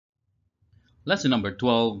Lesson number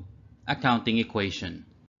 12, Accounting Equation.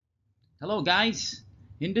 Hello guys!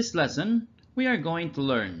 In this lesson, we are going to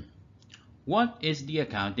learn what is the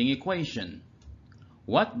accounting equation?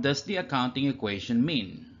 What does the accounting equation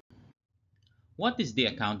mean? What is the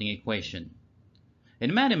accounting equation?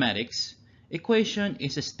 In mathematics, equation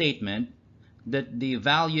is a statement that the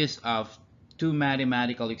values of two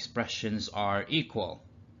mathematical expressions are equal.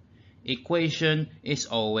 Equation is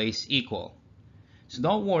always equal. So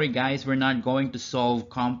don't worry guys, we're not going to solve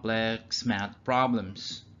complex math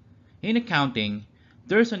problems. In accounting,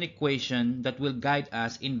 there's an equation that will guide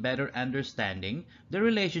us in better understanding the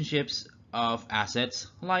relationships of assets,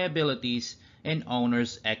 liabilities, and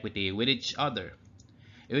owner's equity with each other.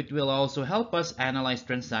 It will also help us analyze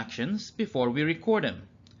transactions before we record them.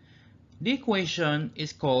 The equation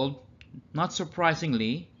is called, not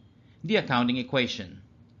surprisingly, the accounting equation.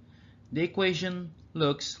 The equation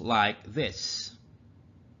looks like this.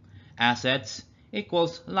 Assets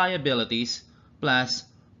equals liabilities plus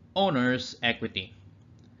owner's equity.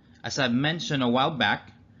 As I mentioned a while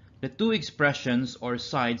back, the two expressions or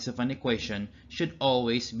sides of an equation should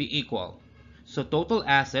always be equal. So total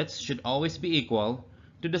assets should always be equal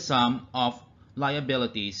to the sum of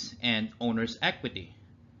liabilities and owner's equity.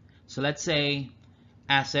 So let's say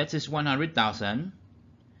assets is 100,000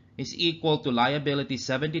 is equal to liability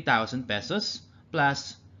 70,000 pesos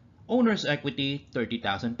plus owner's equity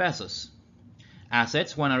 30,000 pesos.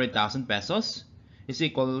 Assets 100,000 pesos is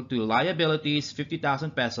equal to liabilities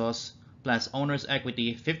 50,000 pesos plus owner's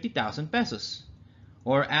equity 50,000 pesos.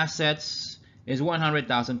 Or assets is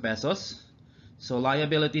 100,000 pesos, so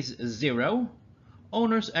liabilities is 0,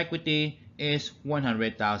 owner's equity is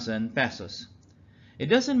 100,000 pesos. It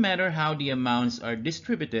doesn't matter how the amounts are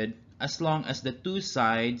distributed as long as the two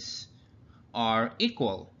sides are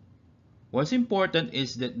equal. What's important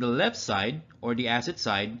is that the left side, or the asset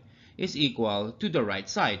side, is equal to the right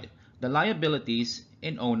side, the liabilities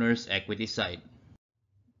and owner's equity side.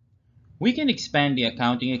 We can expand the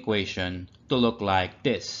accounting equation to look like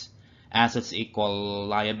this. Assets equal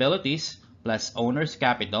liabilities plus owner's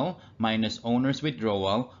capital minus owner's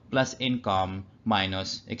withdrawal plus income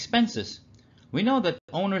minus expenses. We know that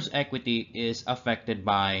owner's equity is affected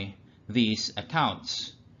by these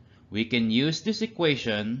accounts. We can use this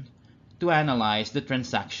equation to analyze the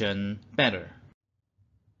transaction better.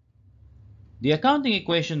 The accounting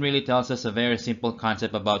equation really tells us a very simple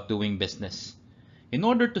concept about doing business. In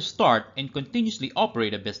order to start and continuously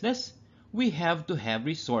operate a business, we have to have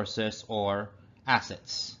resources or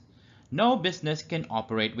assets. No business can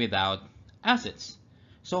operate without assets.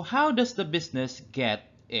 So how does the business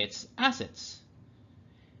get its assets?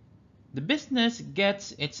 The business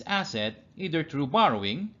gets its asset either through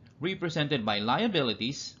borrowing, represented by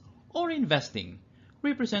liabilities, or investing,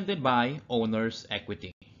 represented by owner's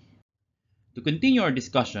equity. To continue our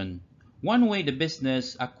discussion, one way the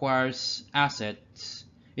business acquires assets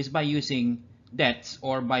is by using debts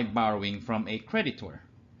or by borrowing from a creditor.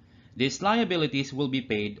 These liabilities will be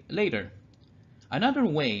paid later. Another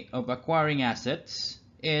way of acquiring assets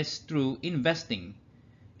is through investing.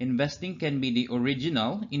 Investing can be the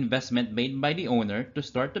original investment made by the owner to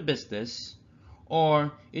start the business,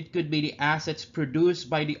 or it could be the assets produced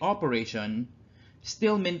by the operation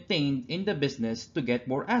still maintained in the business to get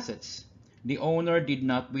more assets. The owner did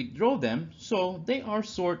not withdraw them, so they are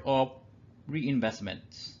sort of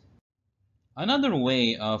reinvestments. Another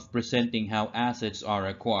way of presenting how assets are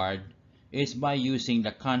acquired is by using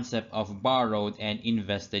the concept of borrowed and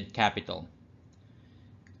invested capital.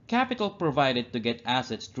 Capital provided to get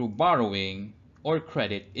assets through borrowing or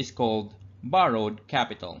credit is called borrowed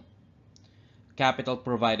capital. Capital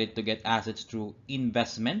provided to get assets through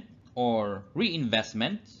investment or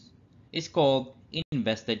reinvestment is called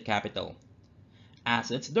invested capital.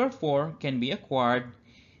 Assets, therefore, can be acquired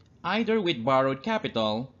either with borrowed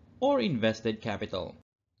capital or invested capital.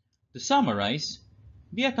 To summarize,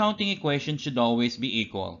 the accounting equation should always be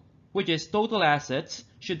equal, which is total assets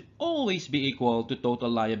should always be equal to total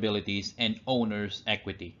liabilities and owner's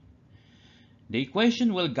equity. The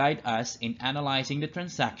equation will guide us in analyzing the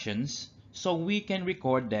transactions so we can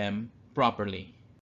record them properly.